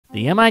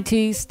The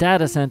MIT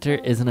Stata Center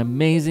is an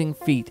amazing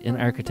feat in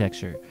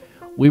architecture.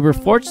 We were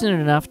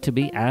fortunate enough to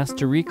be asked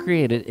to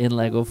recreate it in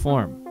Lego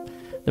form.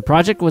 The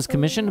project was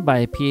commissioned by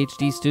a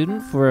PhD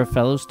student for a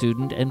fellow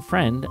student and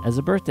friend as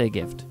a birthday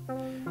gift.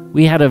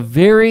 We had a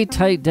very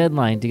tight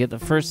deadline to get the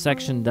first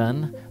section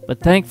done, but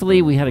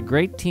thankfully we had a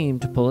great team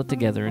to pull it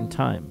together in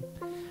time.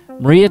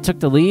 Maria took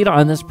the lead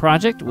on this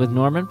project, with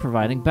Norman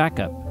providing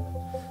backup.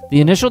 The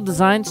initial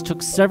designs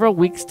took several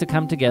weeks to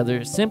come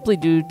together simply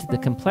due to the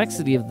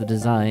complexity of the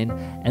design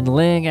and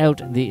laying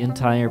out the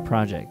entire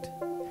project.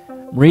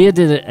 Maria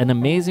did an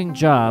amazing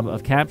job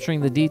of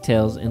capturing the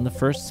details in the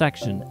first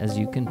section, as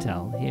you can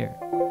tell here.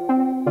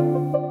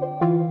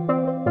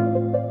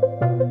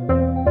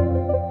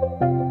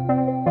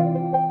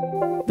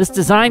 This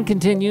design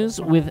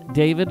continues with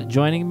David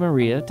joining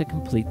Maria to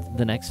complete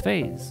the next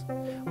phase.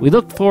 We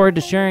look forward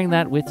to sharing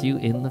that with you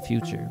in the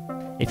future.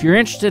 If you're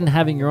interested in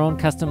having your own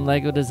custom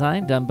Lego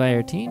design done by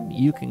our team,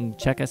 you can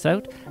check us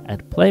out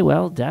at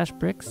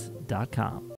playwell-bricks.com.